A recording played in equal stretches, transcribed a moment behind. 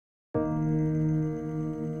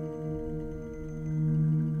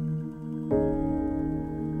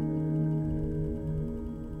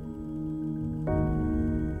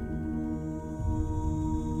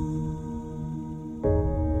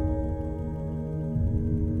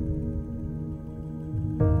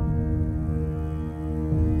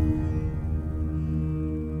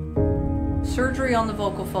surgery on the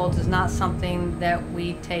vocal folds is not something that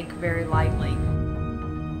we take very lightly.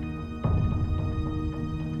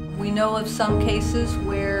 We know of some cases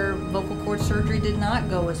where vocal cord surgery did not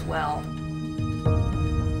go as well.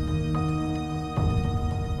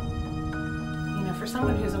 You know, for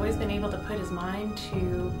someone who's always been able to put his mind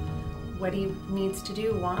to what he needs to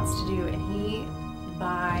do, wants to do, and he,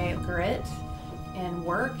 by grit and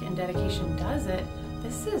work and dedication, does it,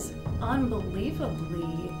 this is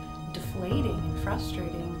unbelievably deflating and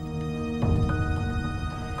frustrating.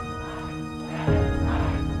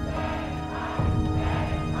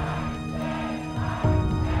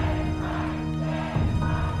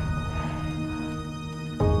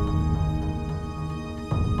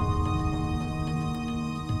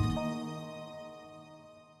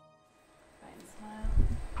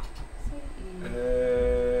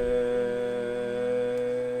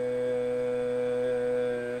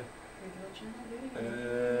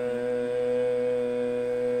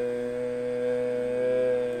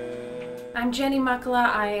 I'm Jenny Muckala.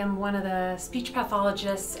 I am one of the speech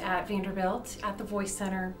pathologists at Vanderbilt at the Voice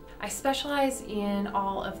Center. I specialize in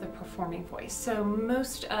all of the performing voice. So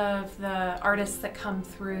most of the artists that come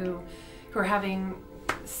through who are having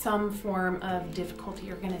some form of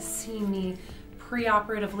difficulty are going to see me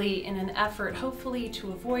preoperatively in an effort hopefully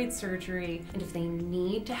to avoid surgery. And if they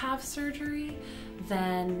need to have surgery,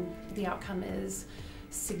 then the outcome is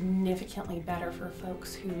significantly better for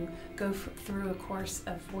folks who go through a course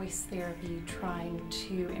of voice therapy trying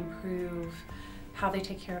to improve how they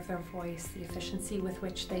take care of their voice, the efficiency with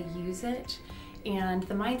which they use it, and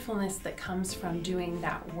the mindfulness that comes from doing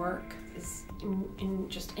that work is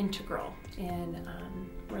just integral in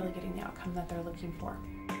really getting the outcome that they're looking for.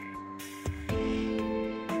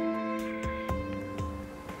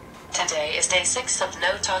 Today is day 6 of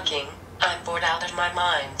no talking. I'm bored out of my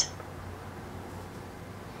mind.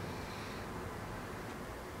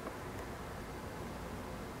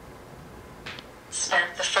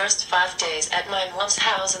 Spent the first 5 days at my mom's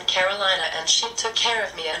house in Carolina, and she took care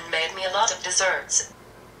of me and made me a lot of desserts.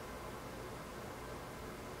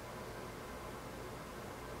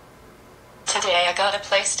 Today I got a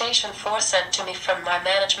PlayStation 4 sent to me from my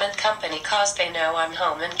management company cause they know I'm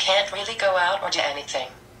home and can't really go out or do anything.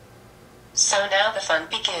 So now the fun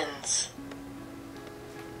begins.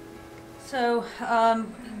 So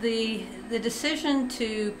the decision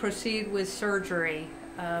to proceed with surgery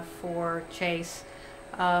for Chase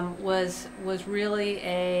was really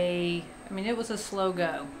it was a slow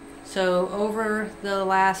go. So over the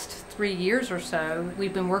last 3 years or so,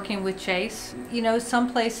 we've been working with Chase. You know,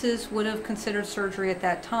 some places would have considered surgery at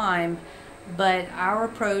that time, but our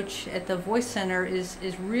approach at the Voice Center is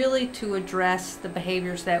really to address the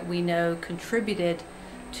behaviors that we know contributed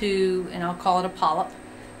to, and I'll call it a polyp,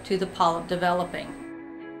 to the polyp developing.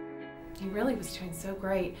 He really was doing so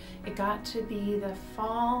great. It got to be the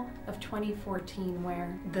fall of 2014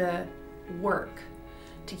 where the work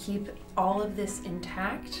to keep all of this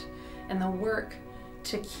intact and the work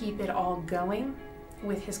to keep it all going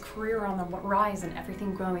with his career on the rise and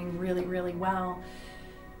everything going really, really well,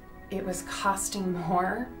 it was costing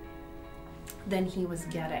more than he was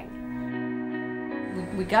getting.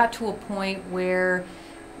 We got to a point where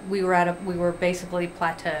we were basically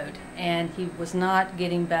plateaued, and he was not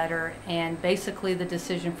getting better, and basically the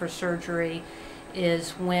decision for surgery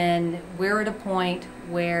is when we're at a point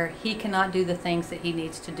where he cannot do the things that he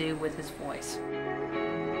needs to do with his voice.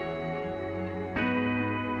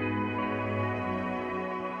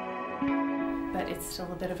 But it's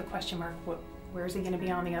still a bit of a question mark. Where's he going to be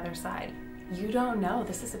on the other side? You don't know.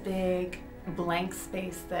 This is a big blank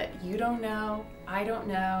space that you don't know, I don't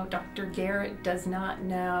know, Dr. Garrett does not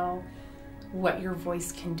know what your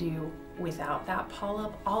voice can do without that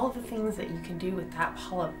polyp. All of the things that you can do with that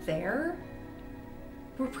polyp there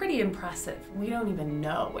were pretty impressive. We don't even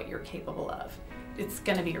know what you're capable of. It's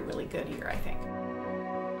going to be a really good year, I think.